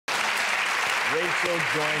Rachel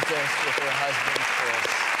joins us with her husband, Chris.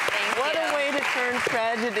 What a way to turn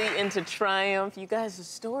tragedy into triumph. You guys'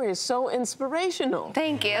 story is so inspirational.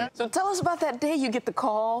 Thank you. So tell us about that day you get the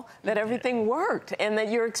call that everything worked and that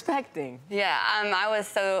you're expecting. Yeah, I was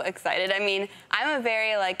so excited. I mean, I'm a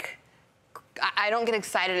very, I don't get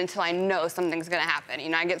excited until I know something's gonna happen. You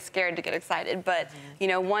know, I get scared to get excited. But, you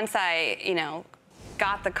know, once I,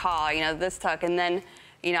 got the call, this took, and then,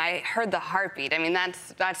 I heard the heartbeat. I mean,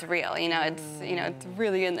 that's real. It's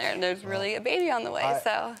really in there. There's really a baby on the way,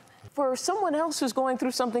 so. For someone else who's going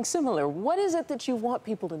through something similar, what is it that you want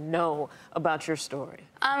people to know about your story?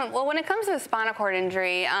 Well, when it comes to a spinal cord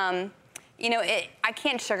injury, I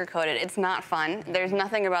can't sugarcoat it. It's not fun. There's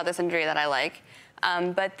nothing about this injury that I like.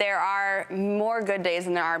 But there are more good days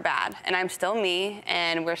than there are bad. And I'm still me,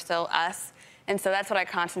 and we're still us. And so that's what I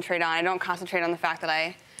concentrate on. I don't concentrate on the fact that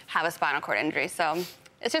I have a spinal cord injury. So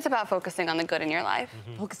it's just about focusing on the good in your life.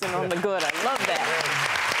 Focusing on the good. I love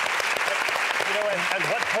that. At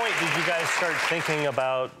what point did you guys start thinking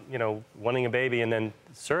about, wanting a baby and then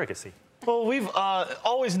surrogacy? Well, we've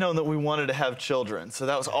always known that we wanted to have children, so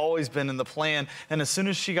that was always been in the plan. And as soon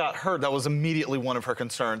as she got hurt, that was immediately one of her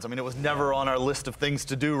concerns. I mean, it was never on our list of things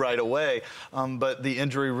to do right away, but the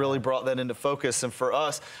injury really brought that into focus. And for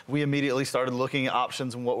us, we immediately started looking at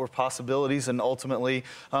options and what were possibilities. And ultimately,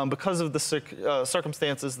 because of the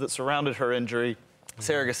circumstances that surrounded her injury,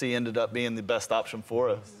 surrogacy ended up being the best option for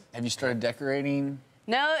us. Have you started decorating?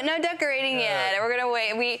 No decorating yet. We're gonna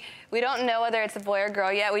wait. We don't know whether it's a boy or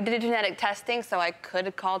girl yet. We did genetic testing, so I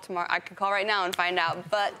could call tomorrow. I could call right now and find out.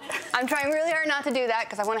 But I'm trying really hard not to do that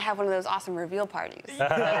because I want to have one of those awesome reveal parties.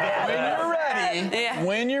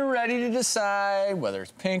 When you're ready to decide whether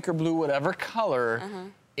it's pink or blue, whatever color,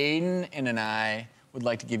 Aiden and I would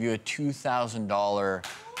like to give you a $2,000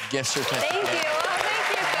 gift certificate. Thank you. Oh,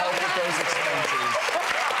 thank you. Help with those expenses.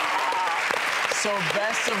 So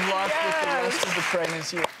best of luck with the rest of the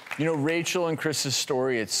pregnancy. You know, Rachel and Chris's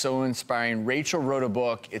story, it's so inspiring. Rachel wrote a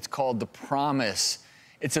book. It's called The Promise.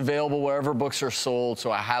 It's available wherever books are sold, so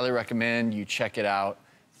I highly recommend you check it out.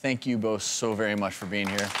 Thank you both so very much for being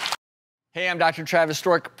here. Hey, I'm Dr. Travis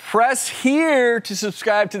Stork. Press here to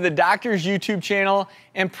subscribe to the doctor's YouTube channel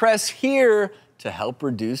and press here to help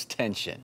reduce tension.